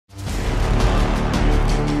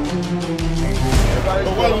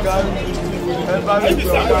The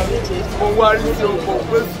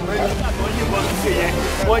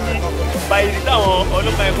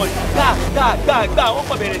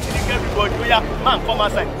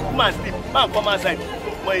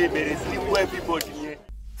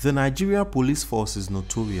Nigeria police force is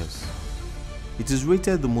notorious. It is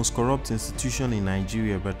rated the most corrupt institution in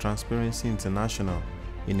Nigeria by Transparency International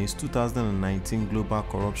in its 2019 Global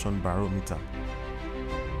Corruption Barometer.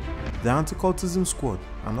 The Anti-Cultism Squad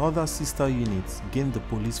and other sister units gained the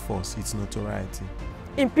police force its notoriety.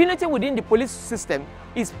 Impunity within the police system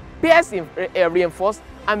is peers reinforced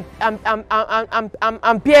and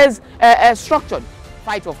peers structured.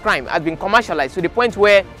 Fight of crime has been commercialized to the point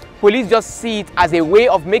where police just see it as a way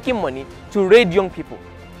of making money to raid young people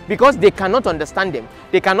because they cannot understand them,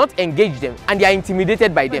 they cannot engage them, and they are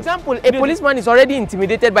intimidated by them. For example, a policeman is already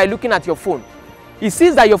intimidated by looking at your phone. He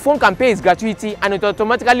sees that your phone can pay its gratuity and it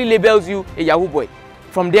automatically labels you a Yahoo boy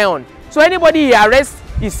from there on. So anybody he arrests,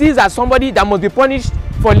 he sees as somebody that must be punished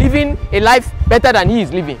for living a life better than he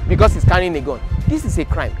is living because he's carrying a gun. This is a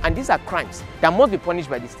crime, and these are crimes that must be punished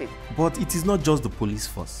by the state. But it is not just the police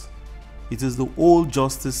force. It is the whole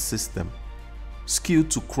justice system,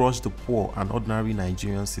 skilled to crush the poor and ordinary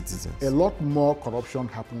Nigerian citizens. A lot more corruption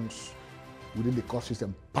happens within the court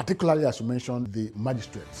system, particularly, as you mentioned, the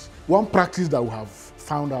magistrates. One practice that we have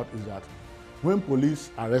found out is that when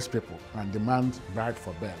police arrest people and demand bribe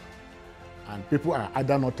for bail, and people are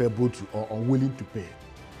either not able to or unwilling to pay,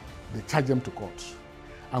 they charge them to court.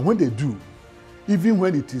 And when they do, even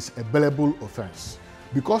when it is a bailable offense,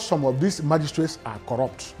 because some of these magistrates are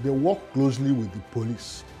corrupt, they work closely with the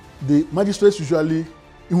police. The magistrates usually,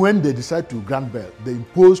 when they decide to grant bail, they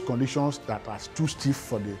impose conditions that are too stiff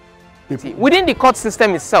for the people. Within the court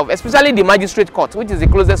system itself, especially the magistrate court, which is the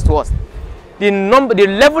closest to us, the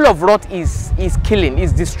level of rot is killing,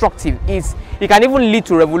 is destructive, it can even lead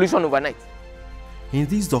to revolution overnight. In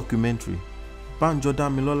this documentary, Banjo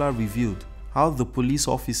Damilola revealed how the police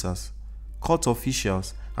officers, court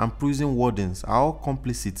officials, and prison wardens are all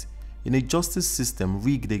complicit in a justice system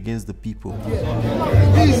rigged against the people.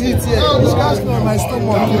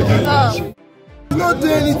 Not do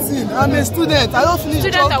anything. I'm a student. I don't finish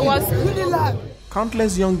job.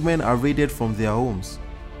 Countless young men are raided from their homes,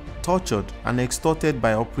 tortured and extorted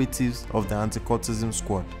by operatives of the Anti-Cultism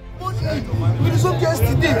Squad. We resumed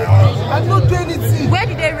yesterday. I did not do anything. Where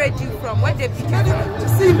did they raid you from? Where did they pick you from?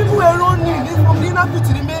 See, people were running from the inner pitch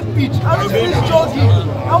to the main pitch. I don't finish jogging.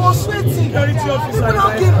 I was sweating. Security officer. I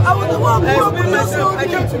was the one who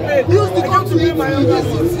came to bed. Use the gun to leave my own. This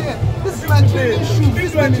is my training shoe. This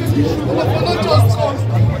is my training shoe. I'm not just come.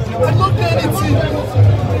 I don't do anything.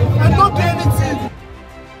 I don't do anything.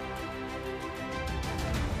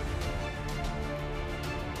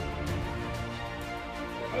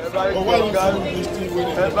 Why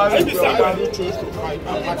did you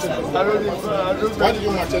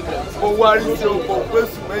match it?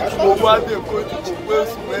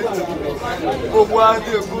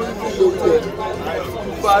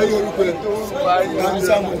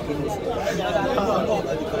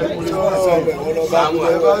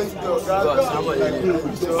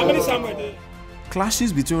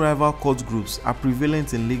 Clashes between rival court groups are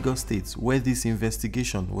prevalent in Lagos State, where this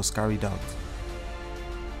investigation was carried out.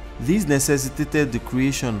 This necessitated the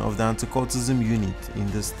creation of the Anti-Cultism Unit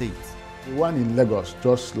in the state. The one in Lagos,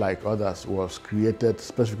 just like others, was created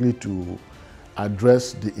specifically to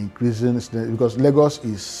address the increasing, because Lagos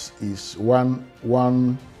is one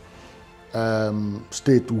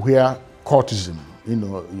state where courtism,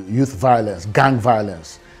 youth violence, gang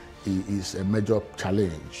violence is a major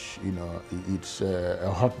challenge. It's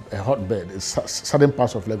a hotbed in certain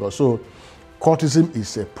parts of Lagos. So courtism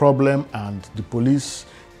is a problem, and the police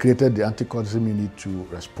created the Anti-Cultism Unit to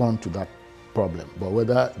respond to that problem. But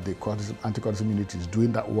whether the Anti-Cultism Unit is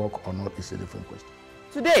doing that work or not is a different question.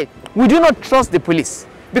 Today, we do not trust the police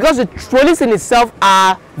because the police in itself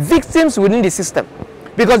are victims within the system.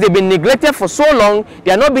 Because they've been neglected for so long,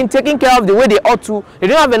 they are not being taken care of the way they ought to, they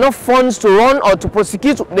don't have enough funds to run or to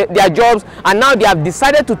prosecute their jobs, and now they have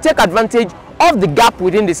decided to take advantage of the gap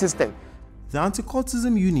within the system. The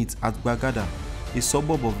Anti-Cultism Unit at Gbagada, a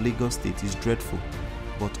suburb of Lagos State, is dreadful,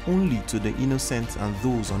 but only to the innocent and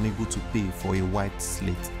those unable to pay for a white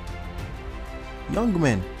slate. Young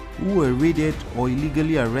men who were raided or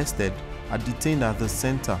illegally arrested are detained at the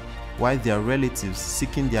center, while their relatives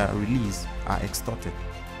seeking their release are extorted.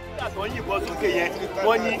 They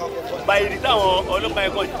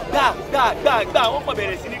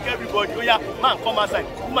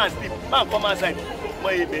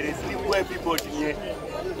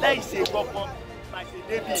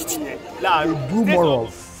do more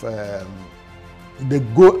of they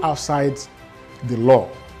go outside the law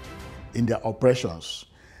in their operations.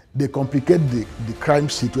 They complicate the crime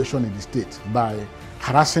situation in the state by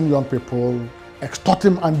harassing young people,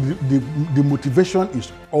 extorting, and the motivation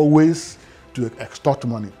is always to extort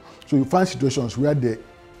money. So you find situations where they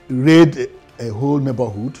raid a whole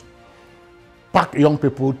neighborhood, pack young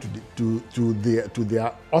people to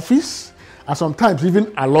their office, and sometimes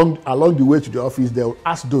even along the way to the office, they will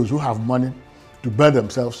ask those who have money to bail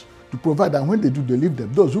themselves to provide, and when they do, they leave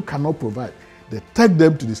them. Those who cannot provide, they take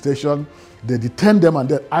them to the station, they detain them, and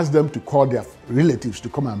then ask them to call their relatives to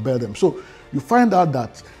come and bail them. So you find out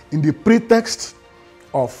that in the pretext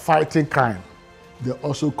of fighting crime, they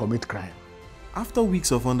also commit crime. After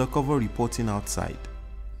weeks of undercover reporting outside,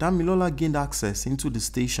 Damilola gained access into the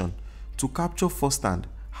station to capture firsthand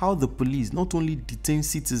how the police not only detain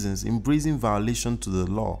citizens in brazen violation to the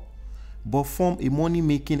law, but form a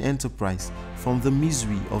money-making enterprise from the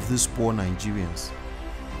misery of these poor Nigerians.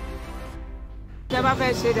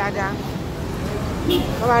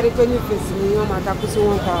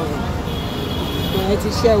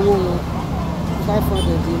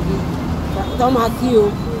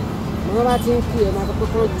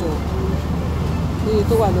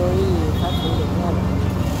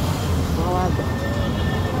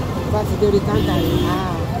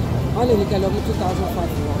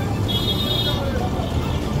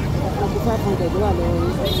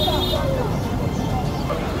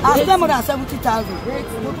 I spent more than 70,000.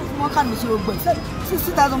 What can we see?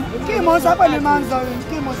 60,000. Came on, Sapali man's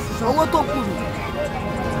came on. So what to put?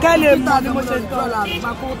 Tell him that the most $10,000.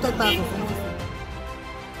 My quote 10,000.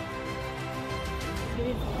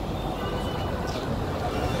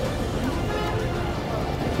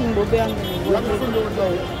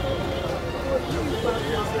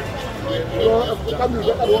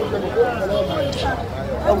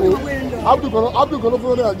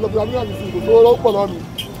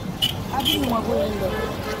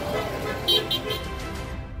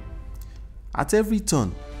 At every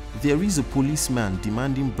turn, there is a policeman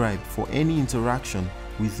demanding bribe for any interaction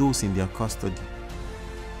with those in their custody.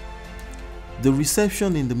 The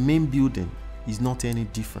reception in the main building is not any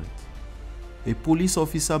different. A police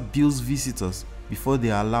officer bills visitors before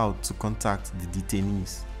they are allowed to contact the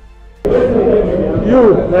detainees. You,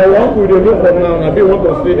 now you want to look from now, and I want to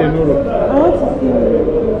stay in Nuru. I want to see you.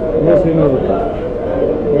 Yes, in Nuru.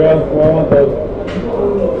 Well,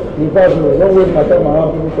 1,000. In fact, don't wait my time, I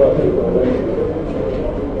have people to attend.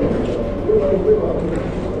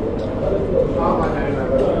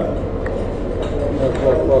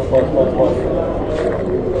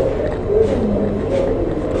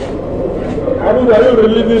 Are you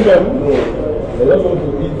releasing them? No. They don't want to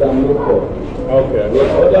eat and look for. Okay.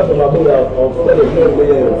 That's from Abuja of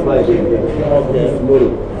Friday. Okay.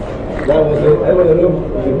 Tomorrow. That was it. I want to know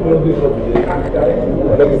the produce of the day.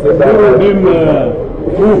 Let me say that.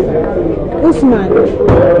 Usman.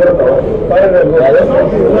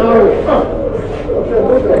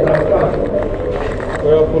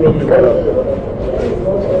 Follow me.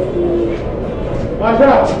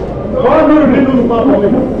 Masha, why do you need to for me?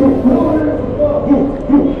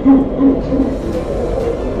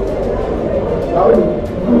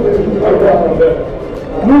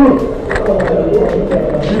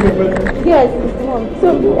 Yes, so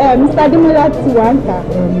Mr. Demola Tiwanta,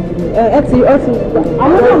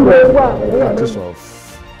 Practice of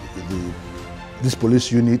these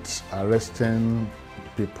police units arresting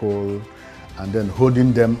people and then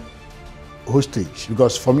holding them hostage,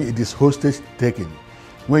 because for me it is hostage taking.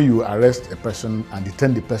 When you arrest a person and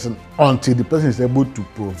detain the person until the person is able to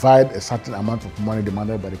provide a certain amount of money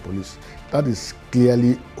demanded by the police, that is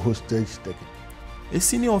clearly hostage taking. A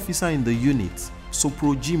senior officer in the unit,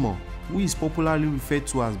 Sopro Jimo, who is popularly referred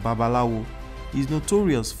to as Babalawo, is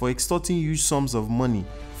notorious for extorting huge sums of money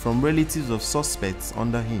from relatives of suspects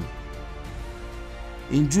under him.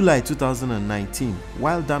 In July 2019,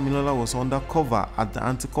 while Damilola was undercover at the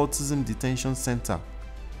Anti-Cultism Detention Center,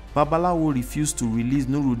 Babalawo refused to release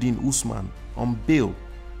Nuruddin Usman on bail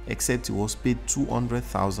except he was paid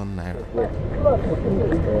 200,000 naira.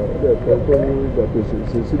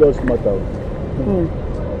 It's a serious matter.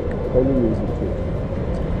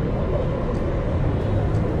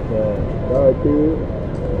 I pay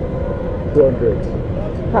 200.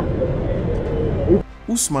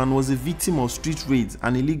 Usman was a victim of street raids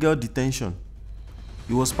and illegal detention.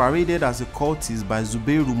 He was paraded as a cultist by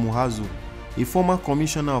Zubeiru Muhazu, a former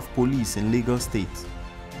commissioner of police in Lagos State.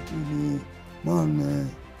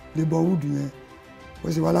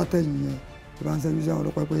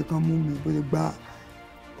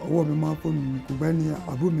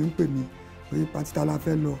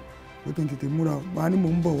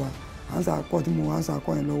 answer call tí mo answer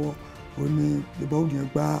call yẹn lọ́wọ́ ó ní ìbọn òdì yẹn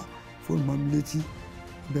gbá fóònù mọ́ mi létí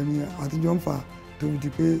ibẹ̀ ni àtijọ́ ń fà tó fi di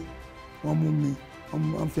pé wọ́n mú mi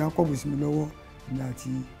wọ́n fi akọ́bù sí mi lọ́wọ́ ní àti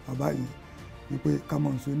bàbá yìí wípé ká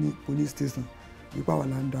mọ̀ nsọ ní police station wípé àwa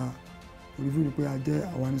là ń da orífìrí pé a jẹ́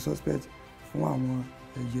àwa ní suspect fún àwọn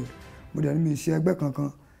ẹ̀yẹ mo dẹ̀ ní mi ṣe ẹgbẹ́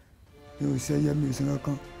kankan mi ò ṣe ẹyẹ mi ò ṣe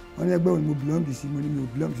kankan wọ́n ní ẹgbẹ́ òní mo belong sí mo ní mi ò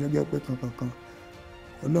belong sí ẹgbẹ́ kankan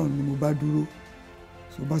Ọlọ́run ni mo bá dúró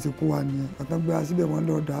so bá ṣe kó wa nìyẹn àtàgbé síbẹ̀ wọ́n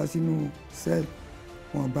lọ dà á sínú cell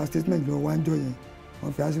wọn gba statement lọ wájọ yẹn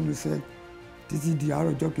wọ́n fi á sínú cell títí di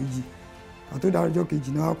àárọ̀ ọjọ́ kejì àtòdà àárọ̀ ọjọ́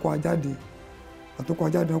kejì náà kó a jáde àtòkọ́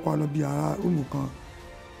ajáde ọkọ̀ lọ bí ara rúùmù kan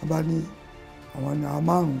wọ́n bá ní àwọn ní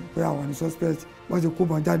márùn pé àwọn ní suspect wọ́n ṣe kó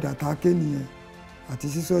wọn jáde àtàké nìyẹn àti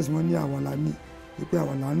scissors wọ́n ní àwọn là ní pé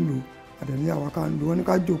àwọn là ń lò àdẹ̀ní àwọn ká ń lò wọ́n ní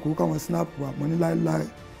ká jókòó káwọn snap wà wọ́n ní láéláé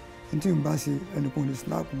ní tí n bá ṣe ẹnìkan lè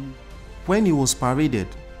snap mi. When he was paraded,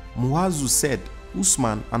 Muazu said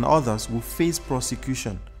Usman and others would face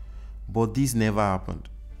prosecution, but this never happened.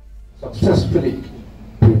 Successfully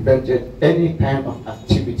prevented any kind of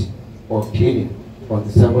activity or killing on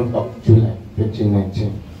the 7th of July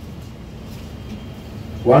 2019.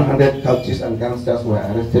 100 cultists and gangsters were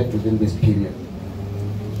arrested within this period.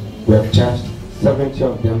 We have charged 70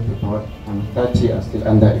 of them to court and 30 are still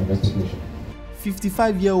under investigation.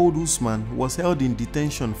 55-year-old Usman was held in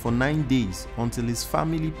detention for 9 days until his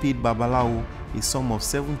family paid Babalawo a sum of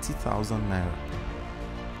 70,000 naira.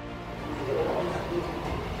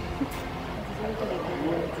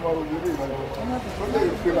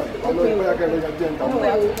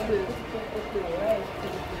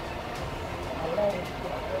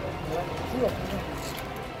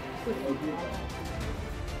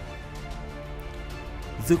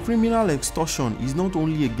 The criminal extortion is not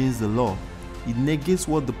only against the law, it negates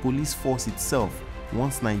what the police force itself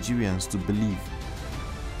wants Nigerians to believe.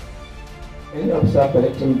 Any officer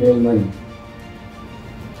collecting bail money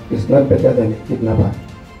is not better than a kidnapper.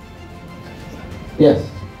 Yes,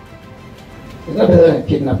 it's not better than a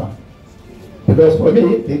kidnapper. Because for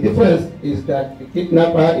me, the difference is that the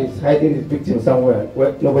kidnapper is hiding his victim somewhere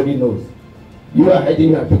where nobody knows. You are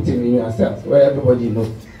hiding your victim in yourself where everybody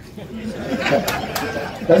knows.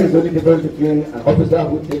 That is the only difference between an officer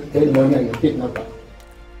who takes bail money and a kidnapper.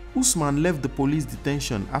 Usman left the police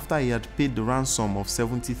detention after he had paid the ransom of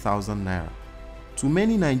 70,000 naira. To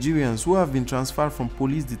many Nigerians who have been transferred from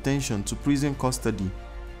police detention to prison custody,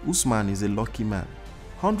 Usman is a lucky man.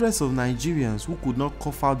 Hundreds of Nigerians who could not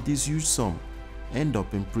cough out this huge sum end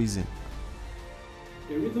up in prison.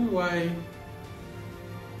 The reason why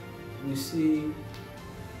we see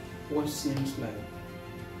what seems like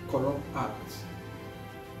corrupt acts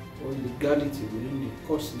or illegality within the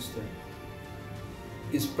court system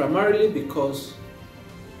is primarily because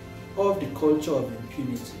of the culture of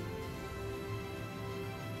impunity.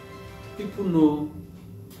 People know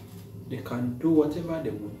they can do whatever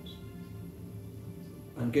they want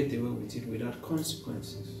and get away with it without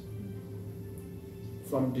consequences.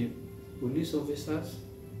 From the police officers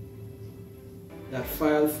that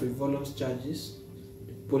file frivolous charges,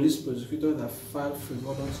 the police prosecutors that file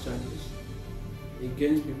frivolous charges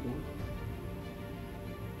against people,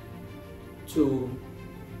 to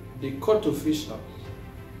the court officials,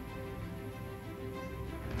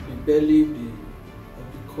 the bailiff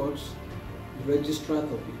of the courts, the registrars of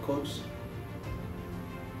the courts.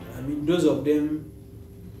 I mean, those of them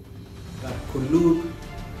that collude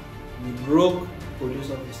with rogue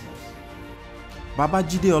police officers.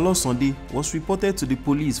 Babajide Olosande was reported to the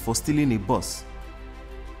police for stealing a bus.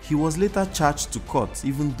 He was later charged to court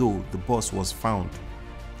even though the bus was found.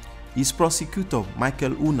 His prosecutor,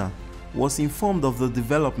 Michael Una, was informed of the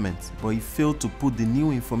development, but he failed to put the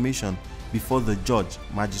new information before the judge,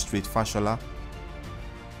 Magistrate Fashola.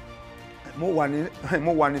 Mo wà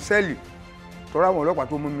ní sẹ́ẹ̀lì tọ́ra àwọn ọlọ́pàá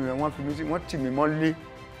tó mú mi rẹ̀ wọ́n fi mí sí wọ́n tì mí mọ́lé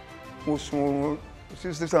mo sun oorun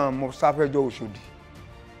sísan mo sáfẹ́jọ́ Òṣòdì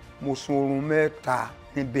mo sun oorun mẹ́ta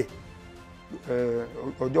níbẹ̀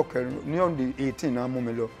ọjọ́ kẹrin ní on the 18 náà mú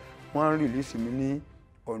mi lọ wọ́n release mi ní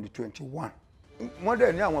on the 21 wọ́n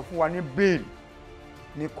dẹ̀ ní àwọn fún wa ní bail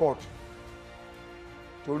ní court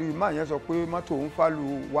torí máa yẹn sọ pé mọ́tò ń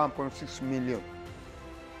fàlù 1.6 million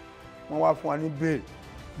wọ́n wá fún wa ní bail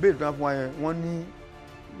tó wọ́n fún wa yẹn wọ́n ní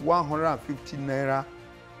 150 naira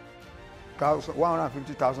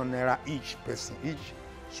 150,000 naira each person each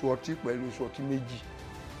sọtí pẹ̀lú sọtí méjì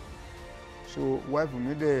so wife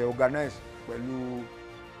mi dẹ̀ organize pẹ̀lú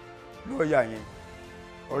lọ́ọ̀yà yẹn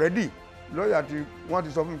already lọ́ọ̀yà wọ́n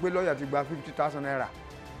ti sọ fún mi pé lọ́ọ̀yà ti gba 50,000 naira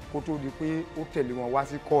kó tó di pé ó tẹ̀lé wọn wá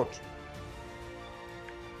sí court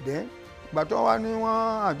then ìgbà tó wá ní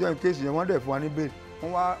wọ́n àjọ ìkéèsì yẹn wọ́n dẹ̀ fún wa ní bẹ́ẹ̀lì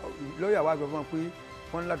wọ́n wá lọ́ọ̀yà wa sọ fún wọn pé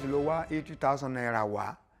wọ́n ní láti lọ wá 80,000 naira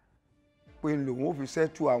wá pé lòun ò fi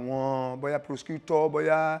sẹ́tù àwọn bóyá prosecutor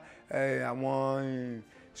bóyá àwọn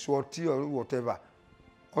surety or whatever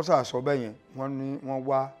wọ́n sà sọ bẹ́ẹ̀ yẹn wọ́n ní wọ́n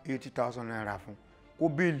wá 80,000 naira fún kó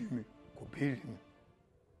bẹ́ẹ̀lì mi kò bẹ́ẹ̀lì mi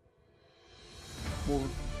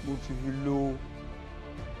mo ti fi lo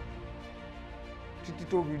títí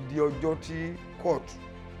tó fi di ọjọ́ tí court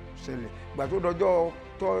ṣẹlẹ̀ ìgbà tó dọjọ́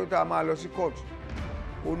tó tá a máa lọ sí court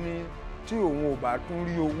ó ní tí òun ò bá tún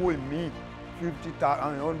rí owó míì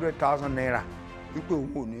 100,000 naira wípé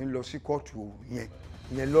òun ò ní lọ sí kóòtù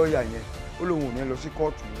yẹn lọ́ọ̀yà yẹn ó lóun ò ní lọ sí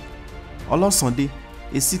kóòtù yẹn. Olosande,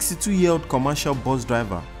 a 62-year-old commercial bus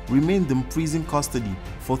driver, remained in prison custody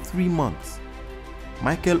for 3 months.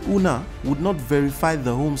 Michael Una would not verify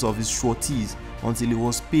the homes of his sureties until he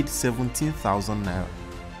was paid 17,000 naira.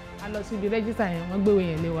 A lọ síbi rẹ́gísítà yẹn wọ́n gbéwèé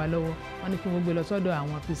yẹn lé wa lọ́wọ́ wọ́n ní kí wọ́n gbé lọ sọ́dọ̀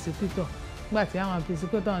àwọn pìsíkítọ̀ nígbà tí àwọn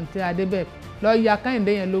pìsíkítọ̀ ń tẹ́ adébẹ̀ lọ́ọ̀yà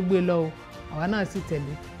Kẹ́hìndé yẹn ló gbé lọ o àwa náà sì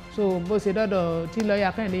tẹ̀lé so bó ṣe dọ́dọ̀ tí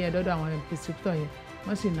lọ́ọ̀yà Kẹ́hìndé yẹn dọ́dọ̀ àwọn pìsíkítọ̀ yẹn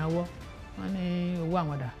wọ́n sì náwó wọ́n ní owó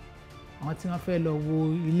àwọn dà àwọn tí wọ́n fẹ́ lọ wo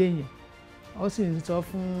ilé yẹn ó sì sọ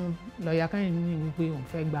fún lọ́ọ̀yà Kẹ́hìndé wípé òun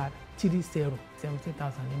fẹ́ gba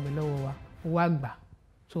 17,000 níbi lọ́wọ́ wa owó àgbà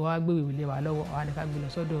so wọ́n á gbéwèé lé wa lọ́wọ́ àwa ní ká gbé lọ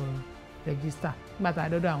sọ́dọ̀ register nígbà tá a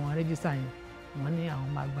dọ́dọ̀ àwọn register yẹn wọ́n ní àwọn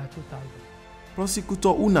máa gba 2,000.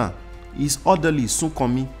 Prosecutor Una, his orderly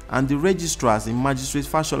Sunkomi, and the registrars in Magistrate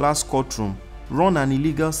Fashola's courtroom run an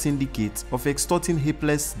illegal syndicate of extorting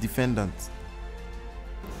helpless defendants.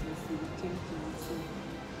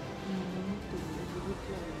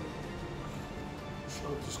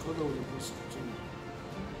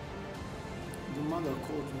 The man that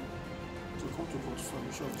called me to come to court for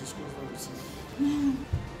me, should have discussed that with him.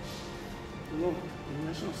 No, you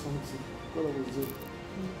mentioned something. God was there.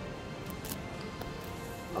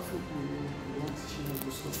 I think we want to change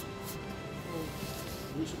the stuff.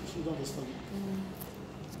 You should understand.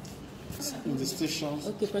 In the stations.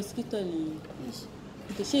 Okay, prosecutor. Yes.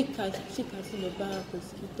 Okay, shake the bar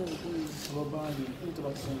prosecutor.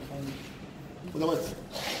 But what?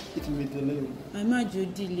 It will delay. I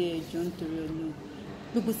imagine delay John to real.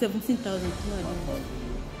 People 17,000.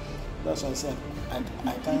 That's what I said. And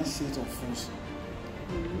I can't see it on phones.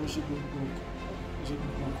 We should go broke.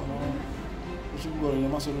 We should go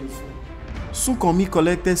Sunkomi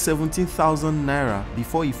collected 17,000 naira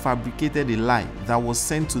before he fabricated a lie that was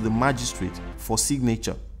sent to the magistrate for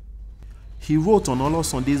signature. He wrote on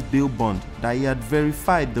Olosande's bail bond that he had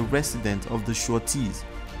verified the resident of the sureties,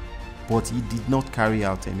 but he did not carry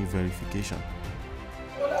out any verification.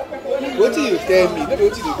 What do you tell me? What do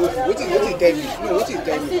you go through? What do you tell me? No, what do you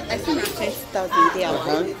tell me? I think 20,000 there.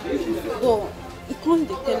 Go. You can't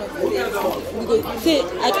tell us. We go say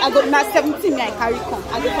I got my 17. I carry come.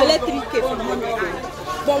 I go collect 3K from money hand.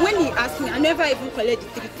 But when he asked me, I never even collect the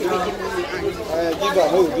 3K with the money hand. Give her.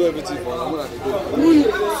 We'll do everything for her. No.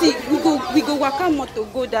 See, we go work out more to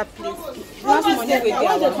go that place. Last money we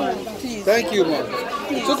get. Please. Thank you, man.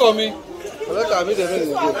 So call me. Let her meet them.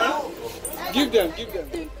 Give them.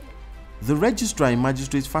 The registrar in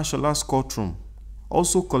Magistrate Fashola's courtroom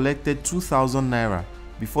also collected 2,000 naira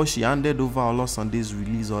before she handed over Olosande's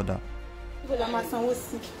release order.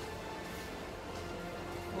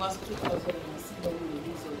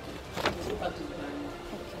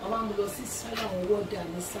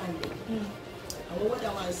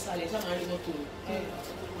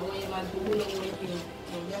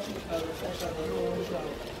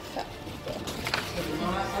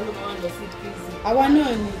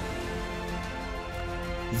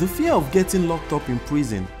 The fear of getting locked up in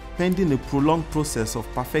prison pending a prolonged process of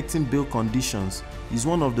perfecting bail conditions is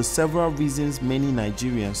one of the several reasons many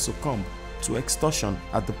Nigerians succumb to extortion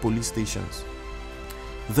at the police stations.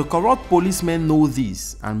 The corrupt policemen know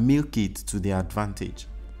this and milk it to their advantage.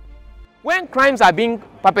 When crimes are being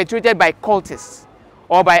perpetrated by cultists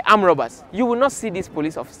or by armed robbers, you will not see these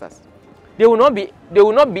police officers. They will not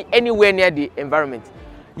be anywhere near the environment.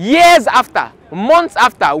 Years after, months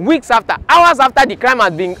after, weeks after, hours after the crime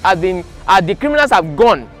the criminals have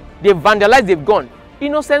gone, they've vandalized, they've gone.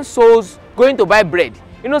 Innocent souls going to buy bread,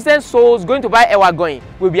 innocent souls going to buy ewa going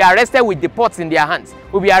will be arrested with the pots in their hands,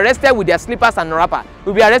 will be arrested with their slippers and wrapper,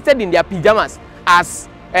 will be arrested in their pajamas as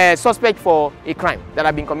suspect for a crime that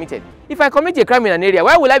have been committed. If I commit a crime in an area,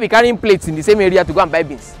 why will I be carrying plates in the same area to go and buy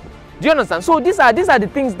beans? Do you understand? So these are the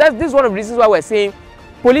things, this is one of the reasons why we're saying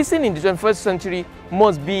policing in the 21st century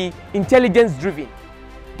must be intelligence driven.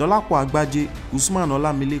 Dolapo Agbaje, Usman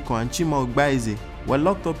Olamilekan and Chima Ogbaeze were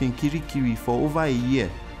locked up in Kirikiri for over a year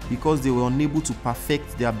because they were unable to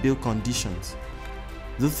perfect their bail conditions.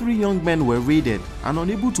 The 3 young men were raided and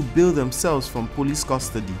unable to bail themselves from police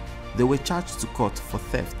custody, they were charged to court for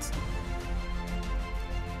theft.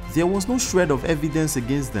 There was no shred of evidence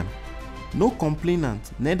against them. No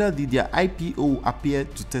complainant, neither did their IPO appear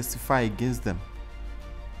to testify against them.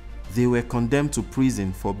 They were condemned to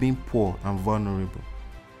prison for being poor and vulnerable.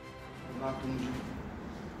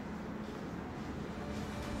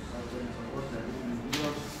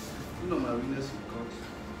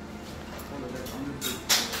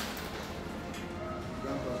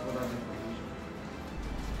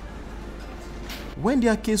 When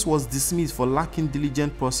their case was dismissed for lacking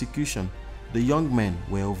diligent prosecution, the young men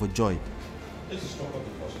were overjoyed.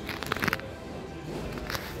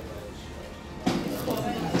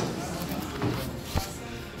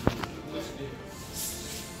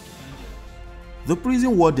 The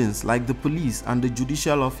prison wardens, like the police and the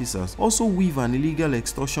judicial officers, also weave an illegal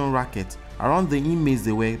extortion racket around the inmates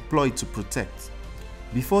they were employed to protect.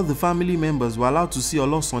 Before the family members were allowed to see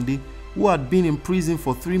Olosande, who had been in prison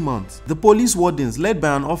for 3 months, the police wardens, led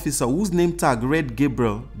by an officer whose name tag read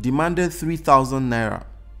Gabriel, demanded 3,000 naira.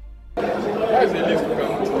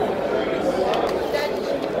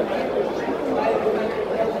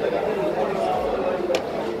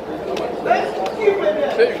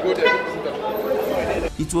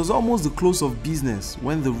 It was almost the close of business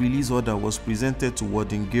when the release order was presented to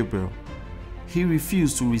Warden Gabriel. He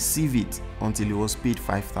refused to receive it until he was paid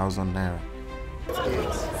 5,000 naira.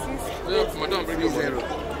 Madam, bring your 0.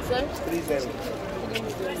 30.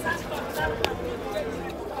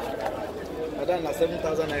 Madam,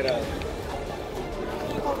 7,000 naira.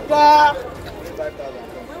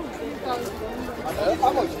 5,000.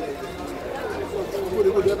 How much?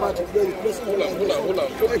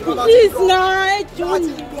 Please, now, John.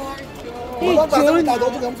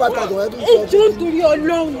 John, to your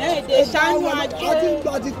loan, they shall not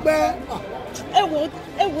ẹ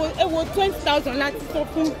wo 20,000 láti sọ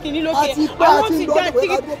fún kìnní lókè àwọn ti gba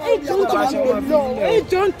ẹjọ́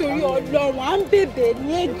nítorí Ọlọ́run à ń bèbè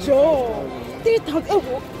ní ẹjọ́ 3,000 ẹ wo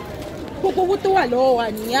gbogbo owó tó wà lọ́wọ́ wa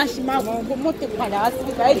ní a ṣì máa wọ gbogbo mọ́tò padà á sí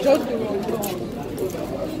ìgbà ẹjọ́ nítorí Ọlọ́run.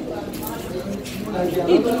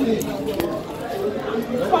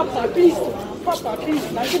 Papa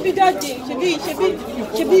please na ṣebí jáde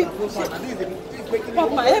ṣebí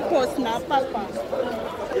Papa help us na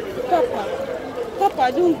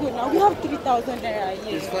Papa, don't go now. We have 3,000 naira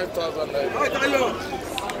here. It's 5,000 naira.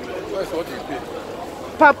 That's what you pay.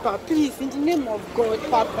 Papa, please, in the name of God,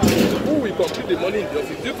 Papa. Who will complete the money in the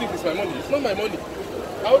office? Do you think it's my money? It's not my money.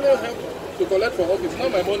 I only have to collect for office. It's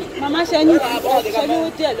not my money. Mama, she need 3,000.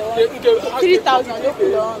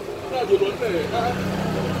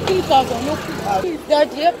 3,000. Please,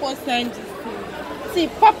 Daddy, help us send this thing. See,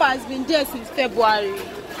 Papa has been there since February.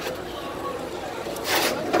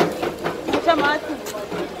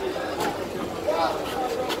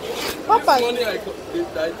 Papa, money I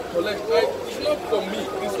collect, it's not for me,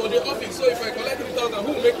 it's for the office. So if I collect 3,000,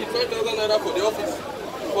 who will make it 5,000 naira for the office?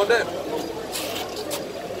 For them.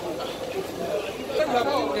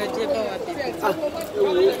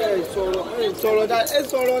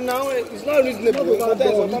 Sorrow now, it's not reasonable.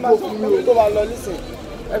 Listen,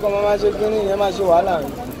 I come mama say kini yen ma se wahala.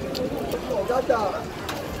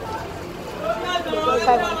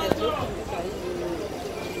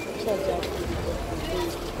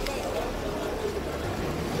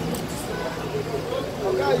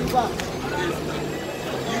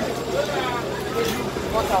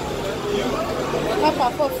 Papa,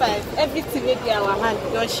 4-5. Everything will be our hand.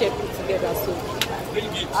 We don't share it together. So,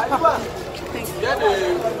 Papa, thank you.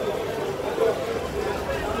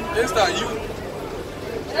 Yes, are you?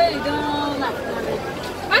 Hey, don't laugh.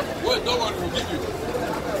 Wait, don't worry, we'll give you.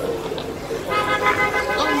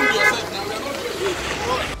 Don't move yourself now.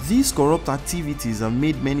 These corrupt activities have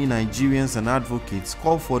made many Nigerians and advocates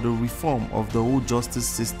call for the reform of the whole justice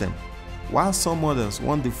system, while some others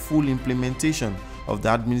want the full implementation of the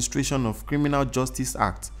Administration of Criminal Justice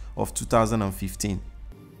Act of 2015.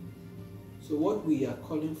 So what we are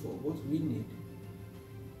calling for, what we need,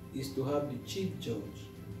 is to have the Chief Judge,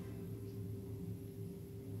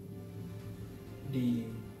 the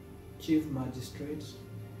Chief Magistrates,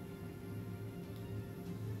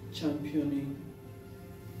 championing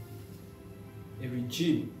a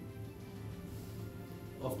regime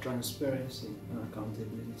of transparency and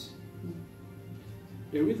accountability.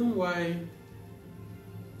 The reason why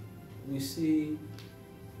we see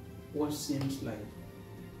what seems like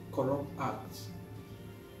corrupt acts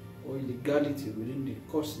or illegality within the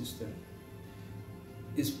court system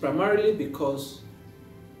is primarily because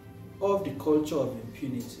of the culture of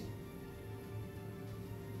impunity.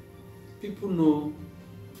 People know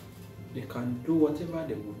they can do whatever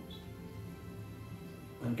they want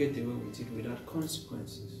and get away with it without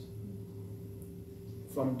consequences.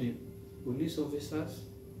 From the police officers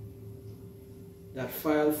that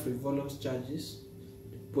file frivolous charges,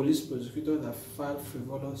 the police prosecutors that file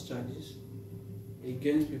frivolous charges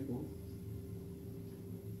against people,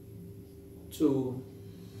 to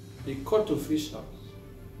the court officials,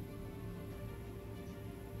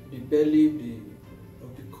 the bailiff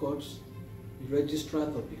of the courts, the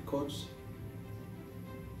registrars of the courts,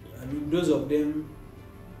 I mean those of them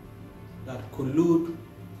that collude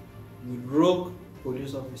with rogue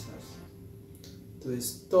police officers to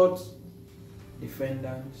extort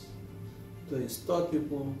defendants, to extort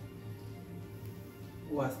people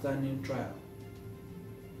who are standing trial.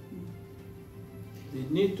 They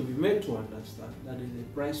need to be made to understand that there is a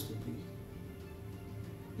price to pay.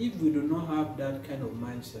 If we do not have that kind of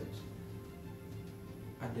mindset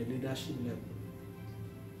at the leadership level,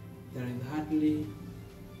 there is hardly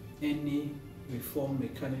any reform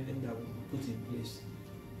mechanism that will be put in place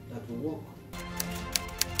that will work.